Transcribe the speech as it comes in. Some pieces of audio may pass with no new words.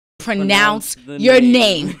pronounce your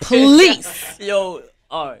name, please. Yo,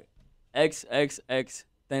 all right. XXX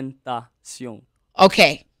Tentacion.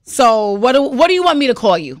 Okay. So what do you want me to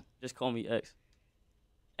call you? Just call me X.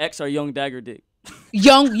 X or Young Dagger Dick.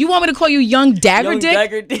 Young? You want me to call you Young Dagger Dick? Young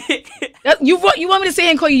Dagger Dick. You want me to say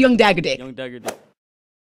and call you Young Dagger Dick? Young Dagger Dick.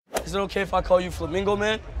 Is it okay if I call you Flamingo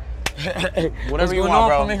Man? Whatever you want,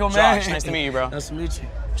 bro. Flamingo Man? Josh, nice to meet you, bro. Nice to meet you.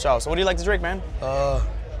 So what do you like to drink, man?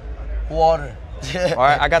 Water. All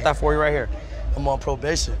right, I got that for you right here. I'm on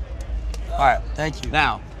probation. All right. Thank you.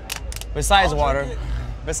 Now, besides water,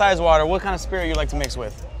 what kind of spirit you like to mix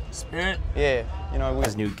with? Spirit? Yeah, you know.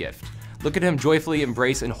 His new gift. Look at him joyfully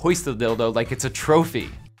embrace and hoist the dildo like it's a trophy.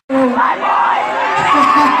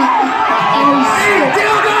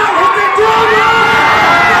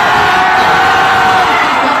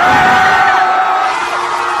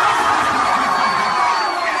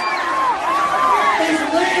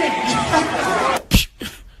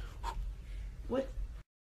 What?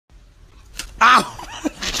 Ow!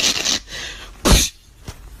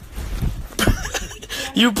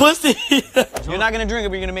 You pussy! You're not gonna drink it,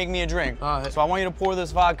 but you're gonna make me a drink. All right. So I want you to pour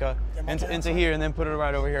this vodka into here and then put it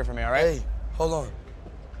right over here for me, all right? Hey, hold on.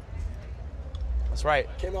 That's right.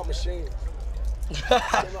 Came out machine.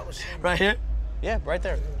 Right here? Yeah, right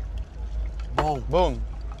there. Boom. Boom.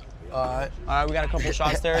 All right. All right, we got a couple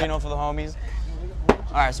shots there, you know, for the homies.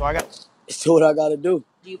 All right, so I got. Do what I gotta do.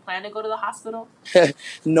 Do you plan to go to the hospital?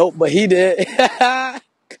 Nope, but he did.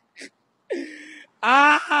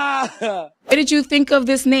 What did you think of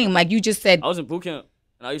this name? Like you just said. I was in boot camp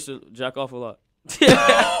and I used to jack off a lot.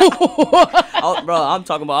 Bro, I'm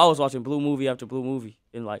talking about I was watching Blue movie after Blue movie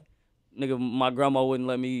and like, nigga, my grandma wouldn't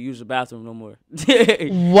let me use the bathroom no more.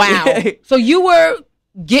 Wow. So you were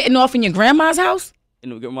getting off in your grandma's house?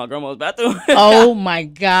 In my grandma's bathroom. Oh my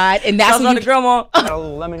God! And that's what what you grandma. Got a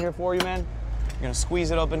little lemon here for you, man. You're gonna squeeze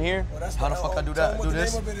it up in here. How the fuck I do that? Do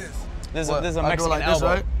this? This is a I do it Mexican like elbow. this,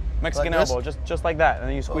 right? Mexican Like elbow, just like that, and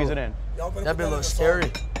then you squeeze it in. That bit looks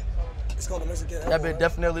scary. It's called a Mexican elbow. That bit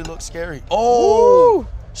definitely looks scary. Oh!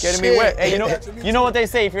 Getting me wet. Hey, you know what they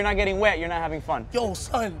say? If you're not getting wet, you're not having fun. Yo,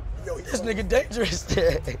 son, this nigga dangerous.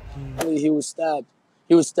 He was stabbed.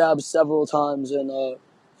 He was stabbed several times and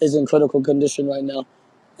is in critical condition right now.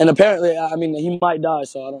 And apparently, I mean, he might die,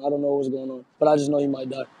 so I don't know what's going on. But I just know he might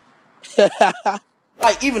die.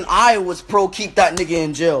 Like, even I was pro keep that nigga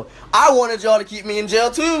in jail. I wanted y'all to keep me in jail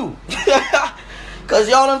too. Cause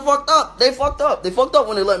y'all done fucked up. They fucked up. They fucked up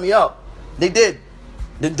when they let me out. They did.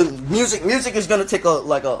 The music is gonna take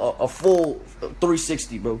a full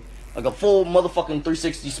 360, bro. Like a full motherfucking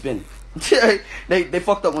 360 spin. they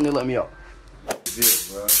fucked up when they let me out.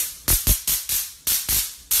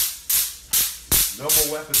 No more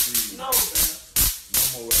weapons for you. No, man. No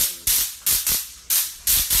more weapons.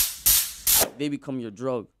 They become your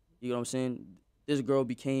drug. You know what I'm saying? This girl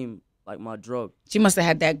became like my drug. She must have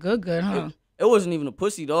had that good, huh? It wasn't even a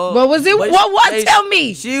pussy, dog. What was it? What? Tell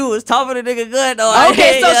me. She was topping the nigga good, though.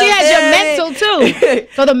 Okay, so she had your mental too.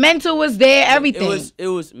 So the mental was there, everything. It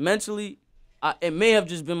was mentally. It may have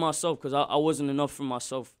just been myself because I wasn't enough for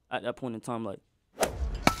myself at that point in time. Like,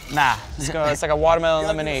 nah, it's like a watermelon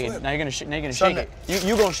lemonade. Now you're gonna shake it.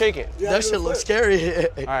 You gonna shake it. That shit looks scary.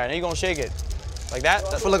 All right, now you gonna shake it. Like that?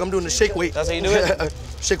 I feel like I'm doing the shake weight. That's how you do it?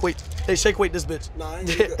 Shake weight. Hey, shake weight this bitch. Nah, I ain't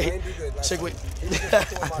do good. I ain't do good. Shake weight. He was just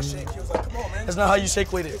doing my shake. He was like, come on, man. That's not how you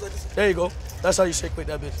shake weight it. There you go. That's how you shake weight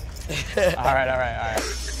that bitch. All right.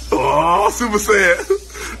 Oh, Super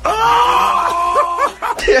Saiyan. Oh!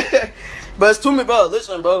 But it's too many, bro.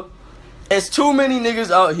 Listen, bro. It's too many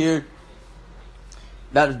niggas out here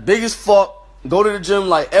that is big as fuck. Go to the gym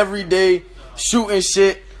like every day, shooting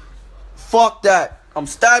shit. Fuck that. I'm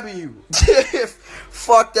stabbing you.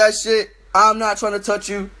 Fuck that shit. I'm not trying to touch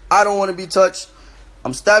you. I don't want to be touched.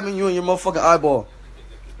 I'm stabbing you in your motherfucking eyeball.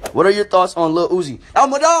 What are your thoughts on Lil Uzi?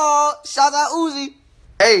 I'm a dog. Shout out Uzi.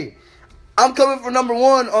 Hey, I'm coming for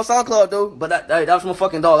 #1 on SoundCloud, though. But that's my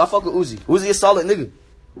fucking dog. I fuck with Uzi. Uzi a solid nigga.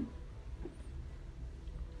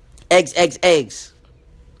 Eggs.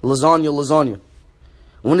 Lasagna.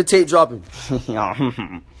 When the tape dropping?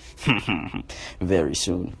 Very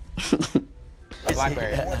soon.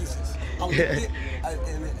 Blackberry. I licked it,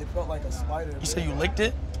 and it felt like a spider. You say you licked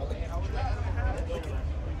it?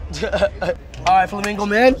 All right, Flamingo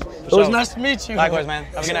Man. It was nice to meet you. Likewise, man.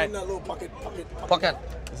 Have a good night. That little pocket. Pocket.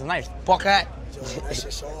 It's a knife. Pocket. That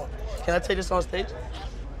shit show up. Can I take this on stage?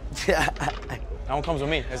 That one comes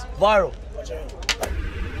with me. It's viral.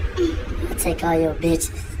 I take all your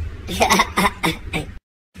bitches.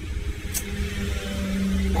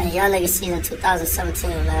 Man, y'all niggas seen in 2017,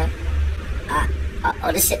 man.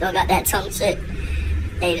 Oh, this shit don't got that tongue shit.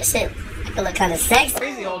 Hey, this shit, You look kind of sexy.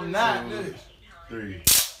 Crazy holding that. 3.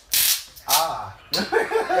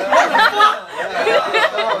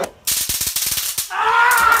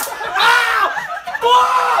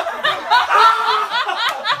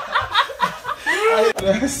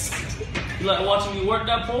 You like watching me work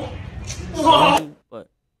that pole? But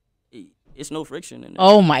it's no friction in it.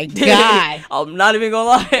 Oh my God. I'm not even gonna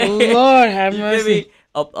lie. Lord have You feel mercy. me?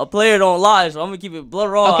 A player don't lie, so I'm gonna keep it blood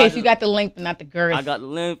raw. Okay, so you got the length but not the girth. I got the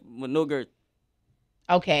length with no girth.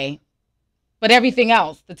 Okay. But everything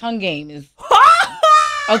else, the tongue game is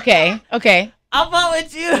okay. I'm out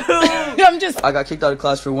with you. I'm just I got kicked out of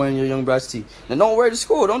class for wearing your young brat's tee. Then don't wear it to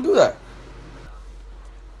school. Don't do that.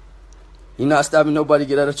 You're not stopping nobody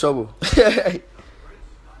get out of trouble.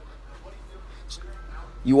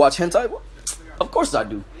 You watch hentai? Of course I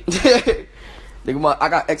do. Nigga, I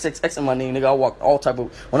got XXX in my name, nigga. I walk all type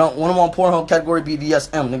of... When I'm on Pornhub category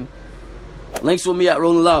BDSM, nigga. Links with me at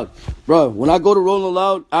Rolling Loud. Bro, when I go to Rolling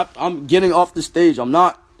Loud, I'm getting off the stage. I'm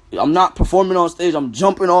not performing on stage. I'm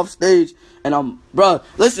jumping off stage. And bro,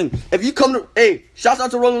 listen, if you come to... Hey, shouts out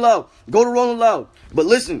to Rolling Loud. Go to Rolling Loud. But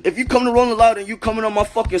listen, if you come to Rolling Loud and you coming on my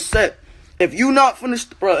fucking set... If you not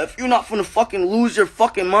finna fucking lose your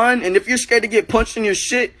fucking mind, and if you're scared to get punched in your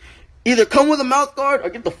shit, either come with a mouth guard or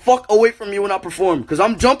get the fuck away from me when I perform. Cause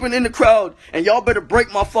I'm jumping in the crowd, and y'all better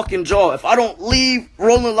break my fucking jaw. If I don't leave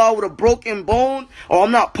Rolling Loud with a broken bone, or I'm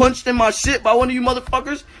not punched in my shit by one of you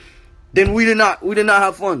motherfuckers, then we did not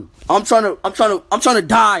have fun. I'm trying to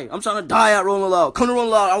die. I'm trying to die at Rolling Loud. Come to Rolling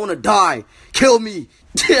Loud. I want to die. Kill me.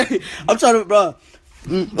 I'm trying to, bro.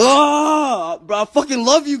 Bro, I fucking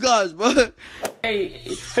love you guys, bro. Hey,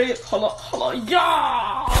 hold on,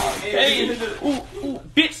 yeah. Hey, ooh,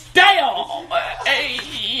 bitch, damn.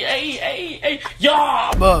 Hey,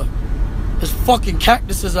 yeah. Bro, there's fucking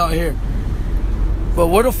cactuses out here. But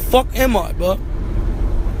where the fuck am I, bro?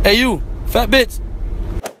 Hey, you, fat bitch.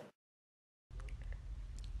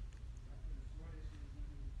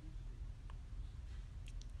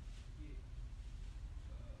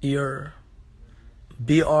 Your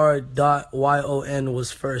BR.YON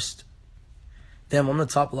was first. Damn, I'm the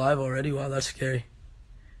top live already. Wow, that's scary.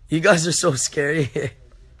 You guys are so scary.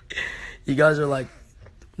 You guys are like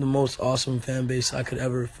the most awesome fan base I could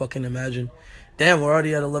ever fucking imagine. Damn, we're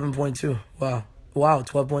already at 11.2. Wow.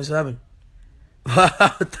 12.7. Wow,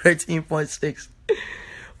 13.6.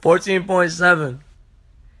 14.7.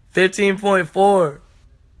 15.4.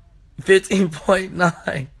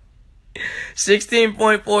 15.9.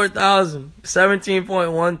 16.4 thousand.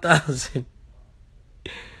 17.1 thousand.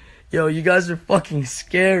 Yo, you guys are fucking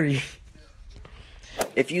scary.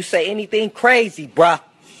 If you say anything crazy, bruh,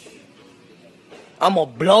 I'm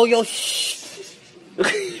gonna blow your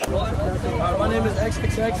My name is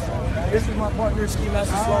XXX. This is my partner, Ski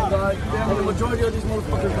Master Slum God. And the majority of these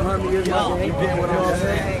motherfuckers behind me is not what I'm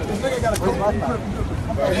saying. This nigga got a cook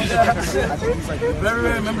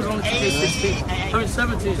Very members on the 2K16.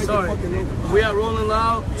 17, sorry. We are Rolling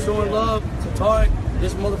Loud, showing love to Tarek.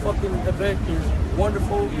 This motherfucking event is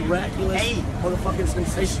wonderful, miraculous, motherfucking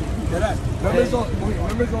sensational. Members only.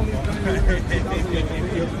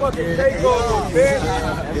 Fucking tape off,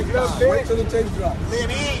 bitch. Wait till the tape drop.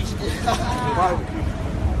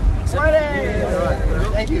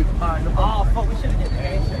 Thank you. Oh, fuck, we should have did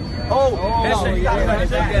handshake. Oh, handshake. You got a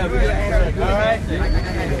handshake? Yeah, we got a handshake. All right.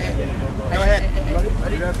 Go ahead.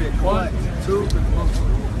 Ready? 1, 2,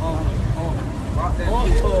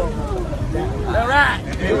 all right.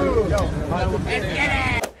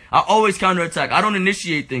 I always counterattack. I don't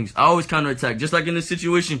initiate things. I always counterattack. Just like in this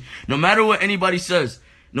situation, no matter what anybody says,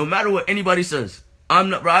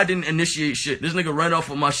 I didn't initiate shit. This nigga ran off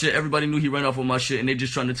with my shit. Everybody knew he ran off with my shit, and they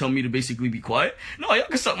just trying to tell me to basically be quiet. No, y'all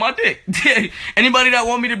can suck my dick. Anybody that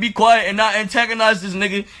want me to be quiet and not antagonize this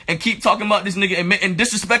nigga and keep talking about this nigga and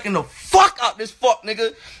disrespecting the fuck out this fuck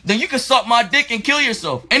nigga, then you can suck my dick and kill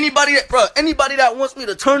yourself. Anybody that wants me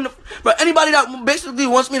to anybody that basically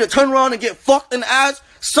wants me to turn around and get fucked in the ass,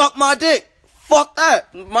 suck my dick. Fuck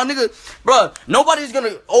that, my nigga, bruh. Nobody's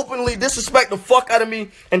gonna openly disrespect the fuck out of me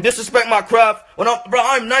and disrespect my craft when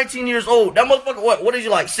I'm 19 years old. That motherfucker, what is he,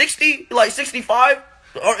 like 60? Like 65?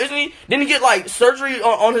 Or isn't he? Didn't he get like surgery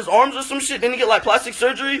on his arms or some shit? Didn't he get like plastic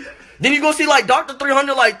surgery? Didn't you go see like Dr.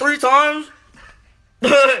 300 like 3 times?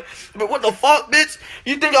 But what the fuck, bitch?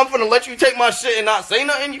 You think I'm finna let you take my shit and not say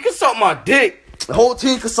nothing? You can suck my dick. The whole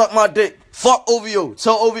team can suck my dick. Fuck OVO.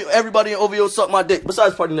 Tell OVO, everybody in OVO suck my dick.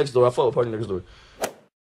 Besides Party Next Door. I fuck with Party Next Door.